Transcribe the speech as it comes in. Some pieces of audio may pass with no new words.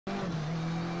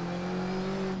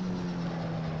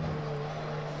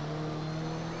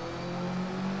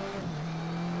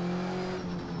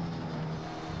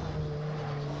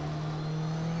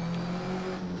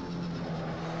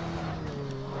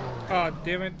God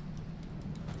damn it.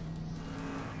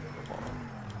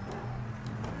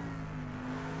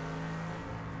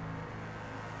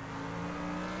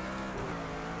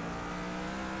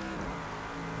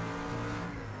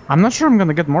 I'm not sure I'm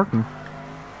gonna get Martin.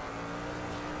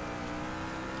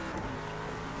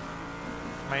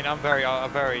 I mean, I'm very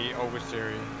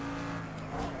oversteery.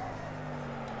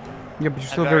 Yeah, but you're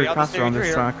still very faster on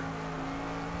this track.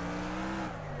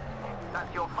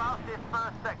 That's your fastest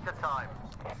first sector time.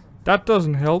 That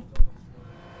doesn't help.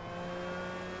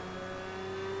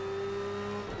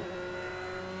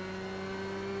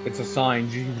 It's a sign.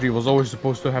 GT3 was always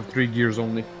supposed to have 3 gears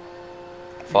only.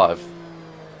 5.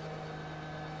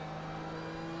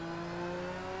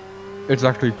 It's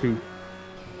actually 2.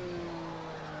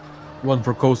 One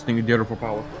for coasting and the other for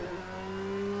power.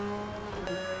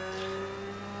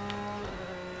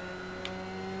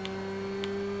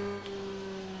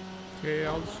 Okay,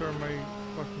 I'll serve my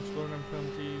fucking slow down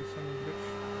penalty, son of a bitch.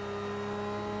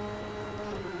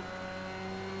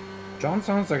 John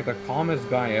sounds like the calmest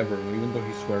guy ever, even though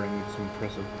he's swearing. It's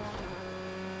impressive.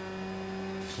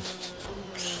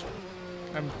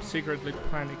 I'm secretly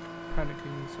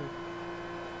panicking inside.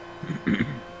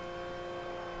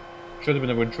 Should have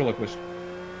been a ventriloquist.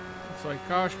 It's like,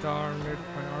 gosh darn it,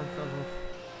 my arm fell off.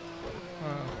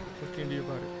 What can you do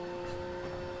about it?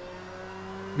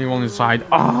 Me on his side.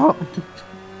 Ah!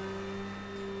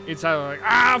 It's either like,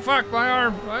 ah, fuck my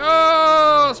arm!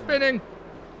 Oh, spinning!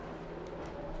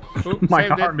 Ooh, my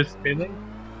arm is spinning.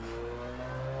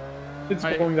 It's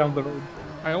going down the road.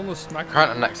 I almost smacked it.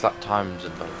 Current and next lap times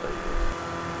in both.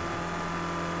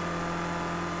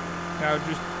 Now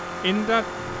just in that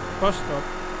bus stop,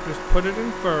 just put it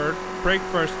in third, brake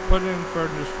first, put it in third,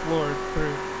 and just floor it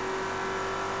through.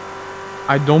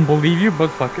 I don't believe you, but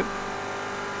fuck it.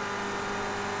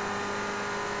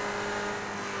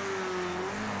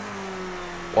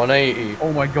 $180.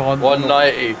 Oh my god.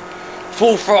 190.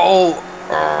 Full throttle.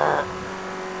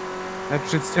 That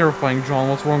shit's terrifying, John.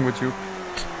 What's wrong with you?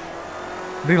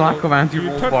 The lack of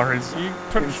anti-roll bar is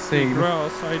insane. The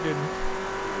grass, I didn't.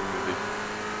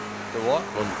 The what?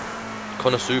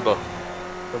 Konosuba.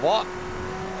 The what?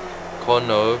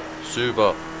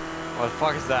 Konosuba. What the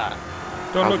fuck is that?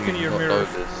 Don't look in your mirrors.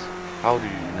 How do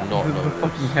you not know The this?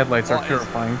 fucking headlights are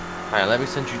terrifying. Hang on, let me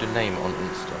send you the name on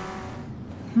Insta.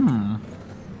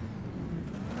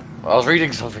 I was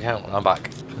reading something out. I'm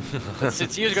back.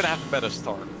 Citi's gonna have a better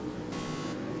start.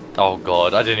 Oh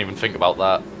god, I didn't even think about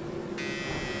that.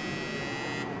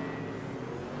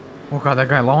 Oh god, that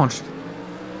guy launched.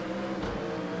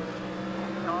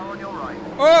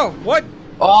 Oh, what?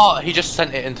 Oh, he just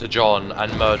sent it into John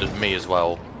and murdered me as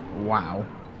well. Wow.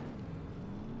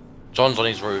 John's on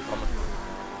his roof.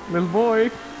 Little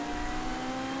boy.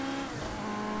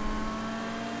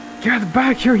 Get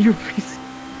back here, you piece.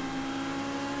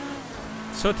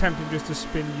 So tempting just to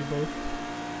spin you both.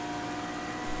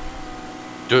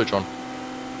 Do it, John.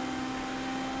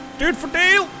 Do it for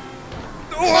Dale!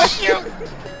 Oh, fuck you!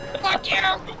 Fuck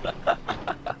you!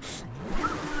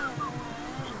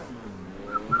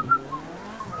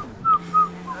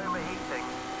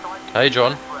 Hey,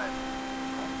 John.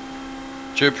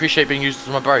 Do you appreciate being used as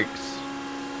my brakes?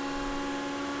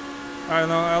 I don't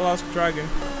know, I'll ask Dragon.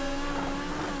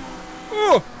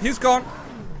 Oh, he's gone.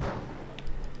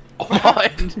 Oh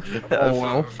my! Oh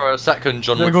well. For a second,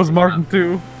 John. There goes Martin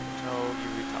too. No, you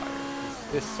retire.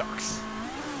 This sucks.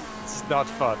 This is not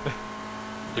fun.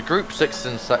 The group 6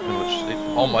 in second, which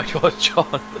oh my god,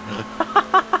 John.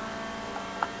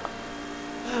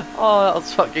 Oh, that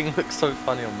was fucking looks so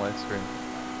funny on my screen.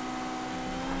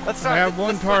 Let's I have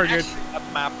one target. A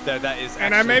map there that is.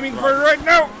 And I'm aiming for it right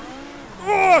now.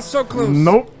 Oh, so close.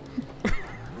 Nope.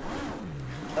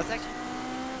 That's actually.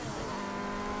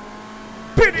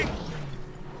 Pity.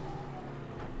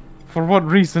 For what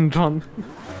reason, John?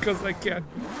 Because I can.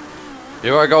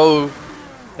 Here I go.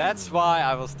 That's why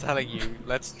I was telling you.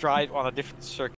 Let's try it on a different circuit.